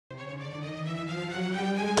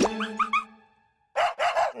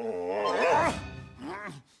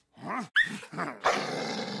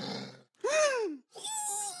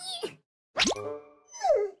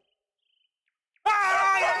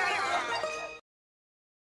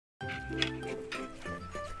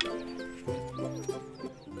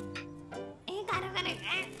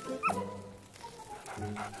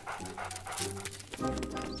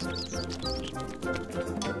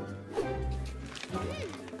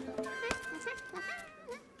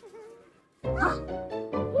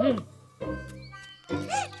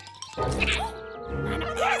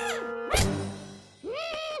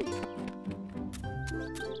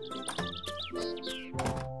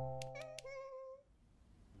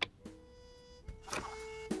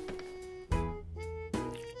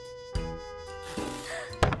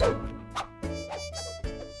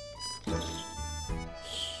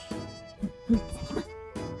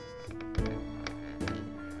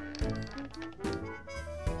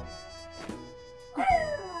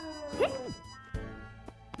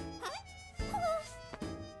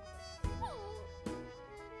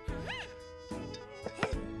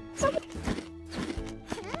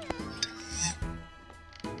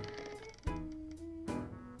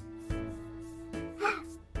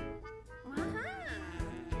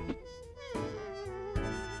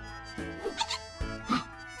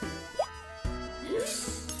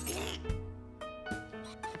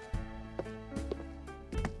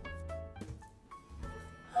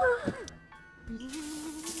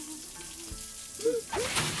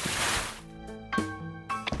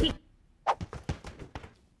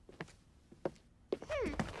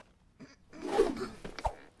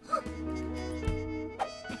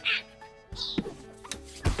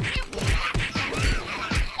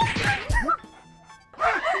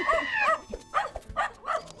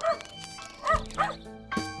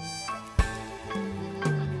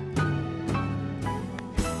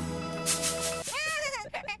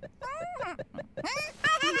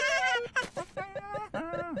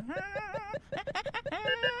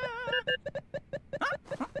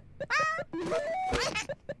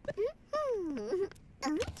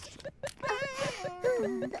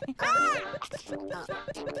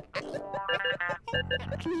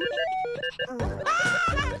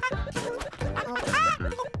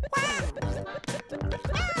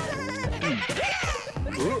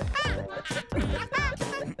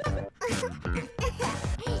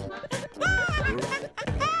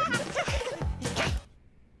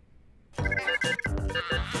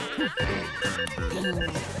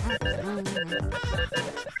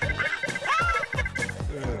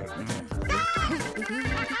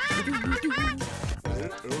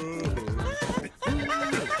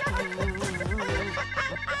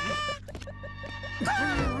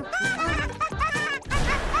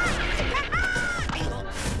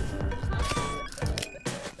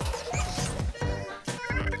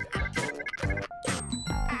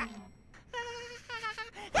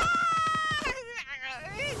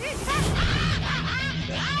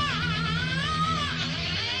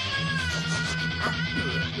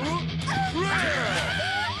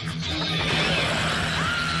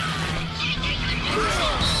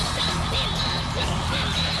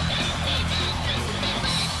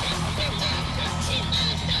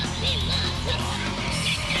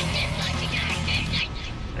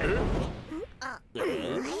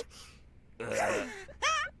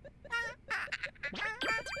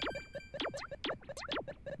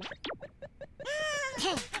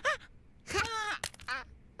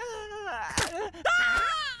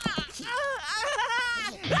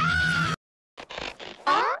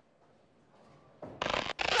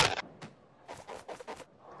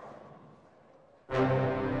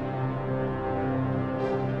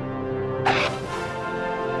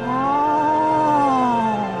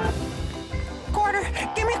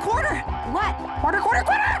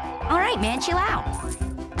Man, chill out.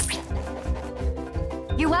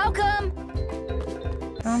 You're welcome.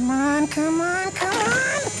 Come on, come on, come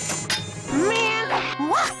on! Man,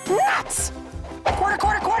 what? Nuts! Quarter,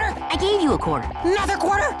 quarter, quarter! I gave you a quarter. Another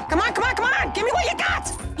quarter? Come on, come on, come on! Give me what you got!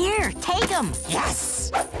 Here, take them.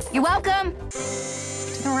 Yes! You're welcome.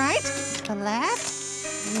 To the right, the left.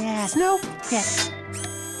 Yes, no, yes.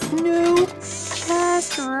 No,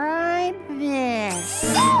 just right there.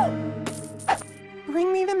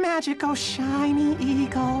 Bring me the magic, oh shiny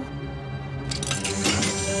eagle.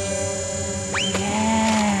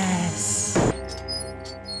 Yes.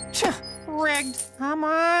 Rigged. Come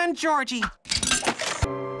on, Georgie.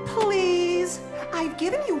 Please. I've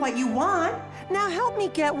given you what you want. Now help me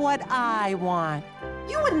get what I want.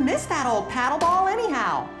 You wouldn't miss that old paddle ball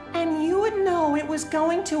anyhow. And you would know it was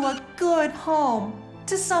going to a good home.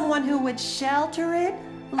 To someone who would shelter it,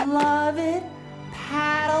 love it,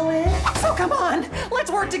 paddle it. So come on,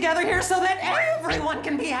 let's work together here so that everyone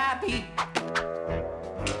can be happy.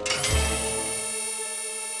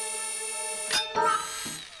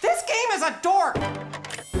 This game is a dork.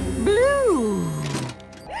 Blue.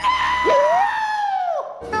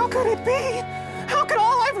 No! How could it be? How could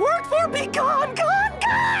all I've worked for be gone, gone,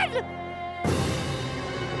 gone?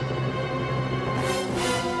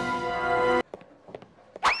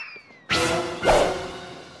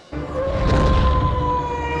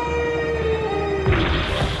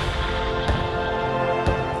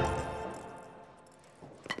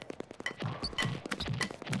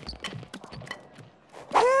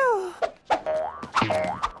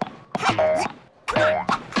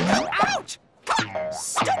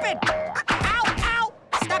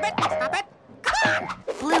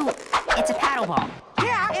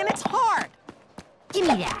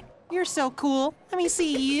 so cool. Let me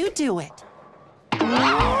see you do it.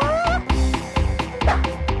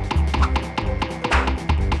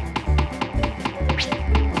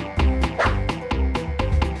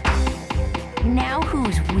 Now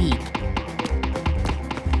who's weak?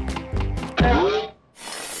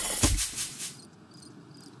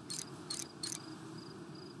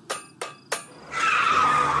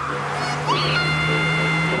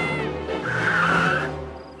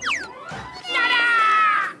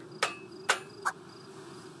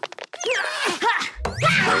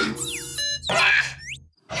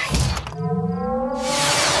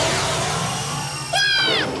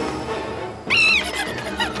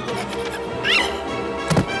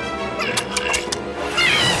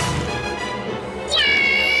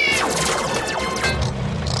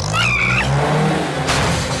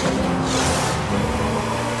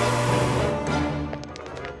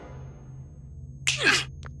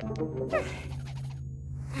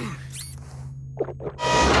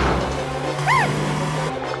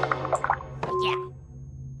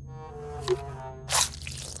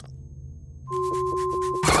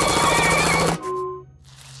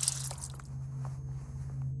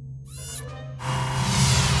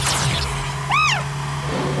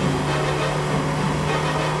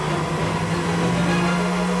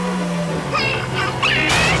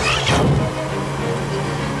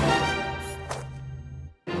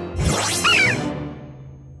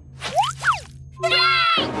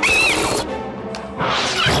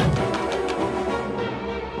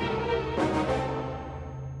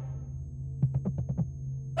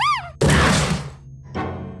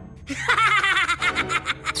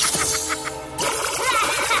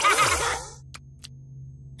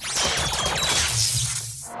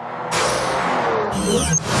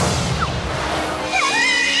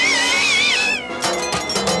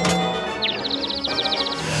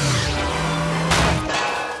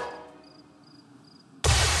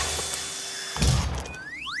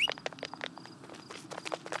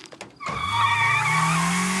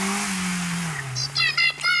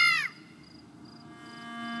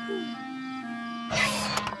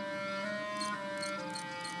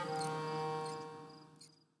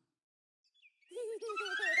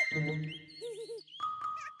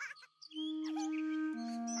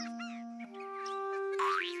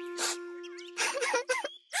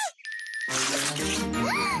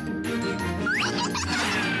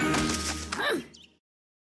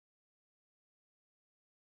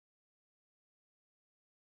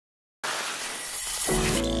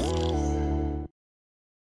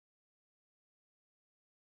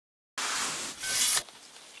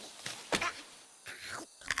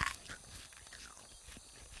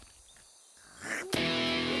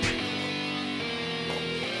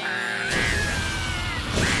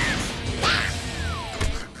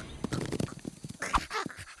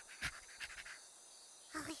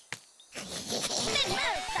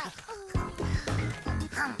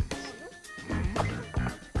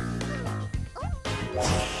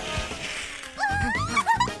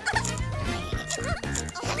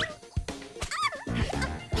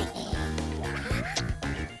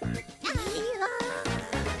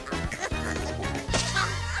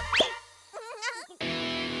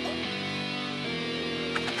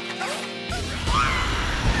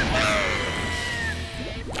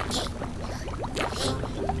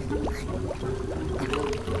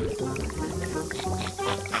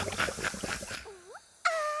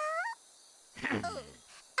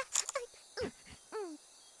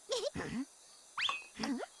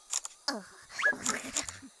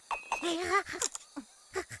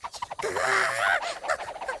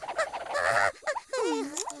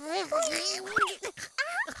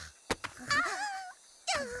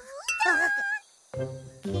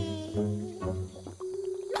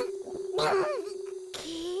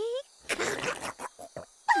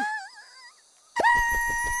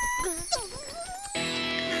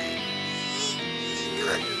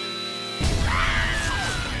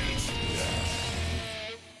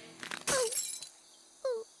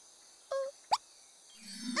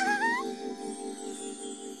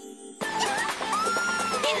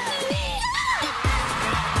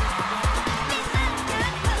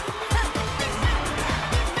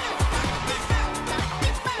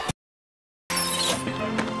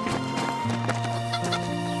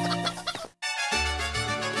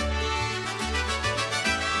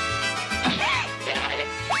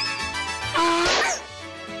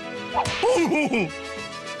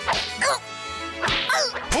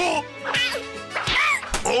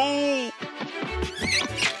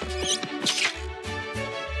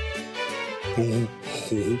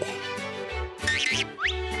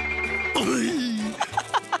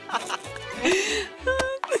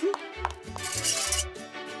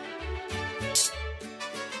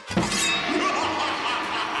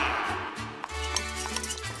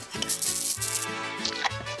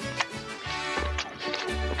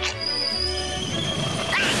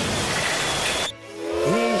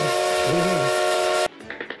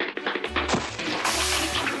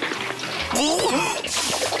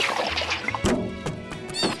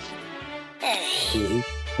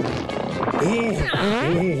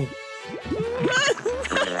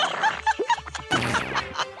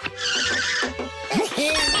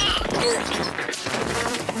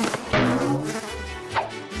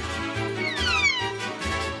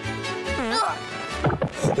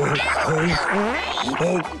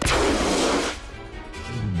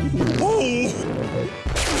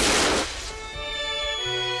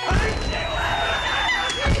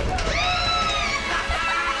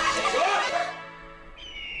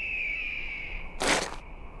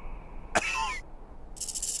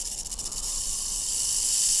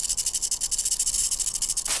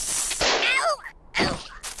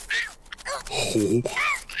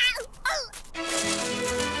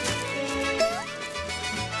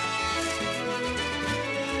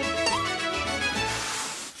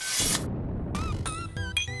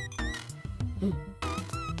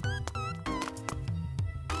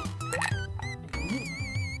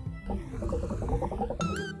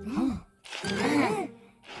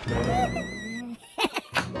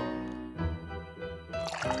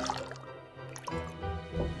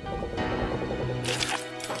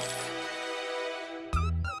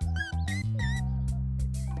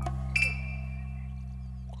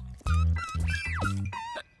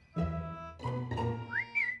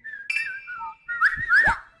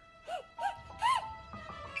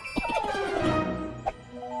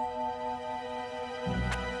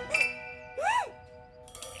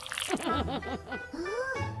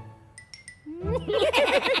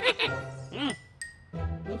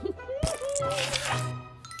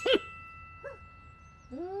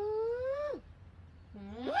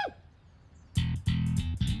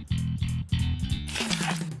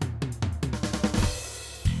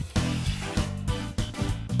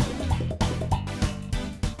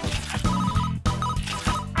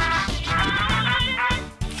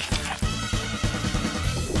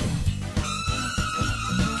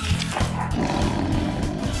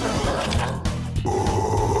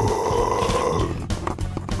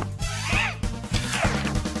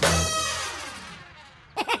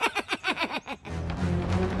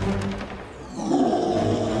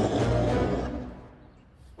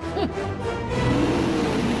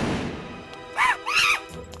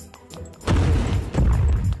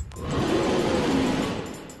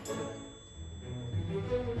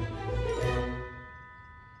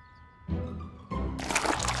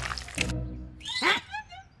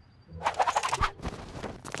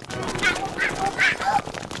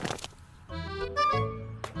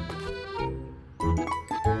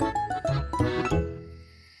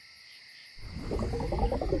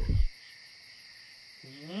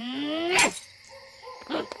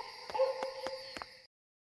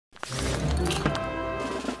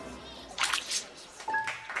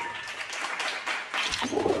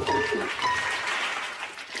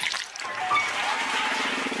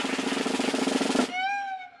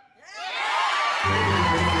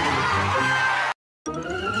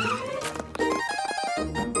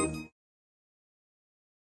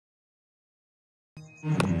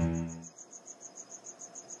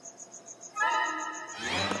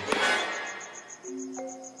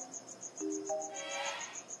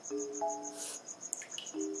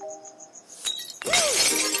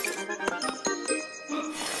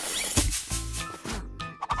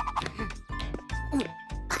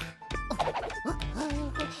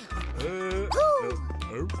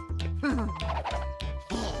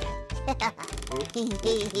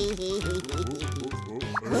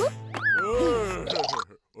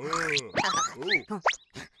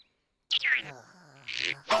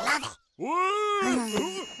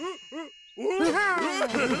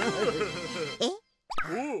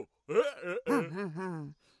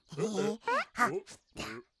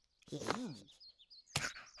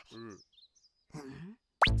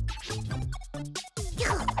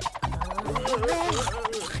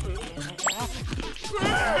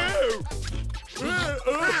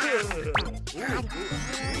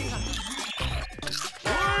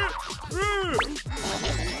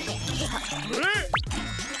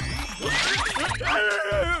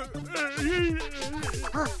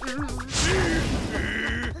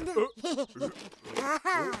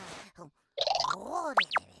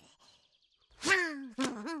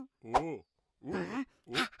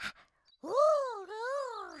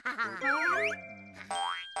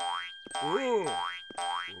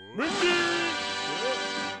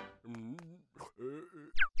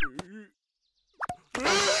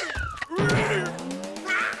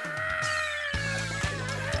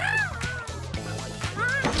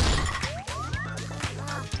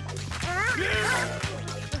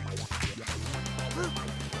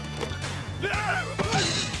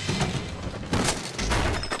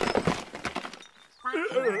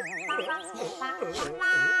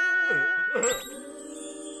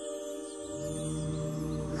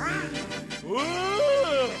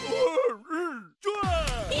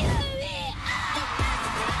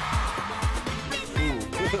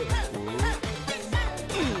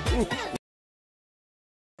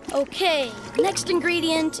 Okay, next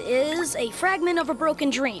ingredient is a fragment of a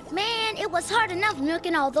broken dream. Man, it was hard enough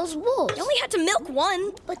milking all those wolves. You only had to milk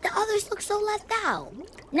one. But the others look so left out.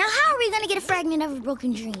 Now how are we gonna get a fragment of a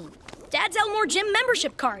broken dream? Dad's Elmore Gym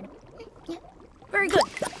membership card. Very good.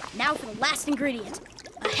 Now for the last ingredient.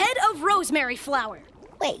 A head of rosemary flower.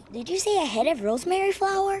 Wait, did you say a head of rosemary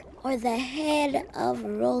flower? Or the head of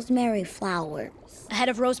rosemary flowers? A head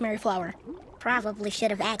of rosemary flower. Probably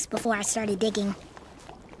should have asked before I started digging.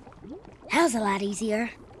 That was a lot easier.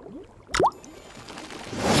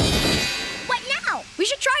 What now? We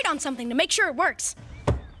should try it on something to make sure it works.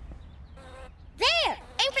 There!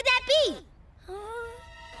 Aim for that bee!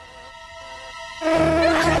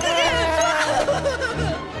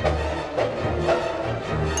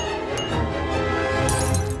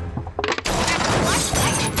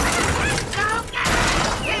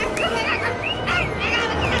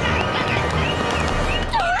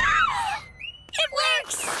 It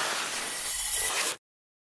works!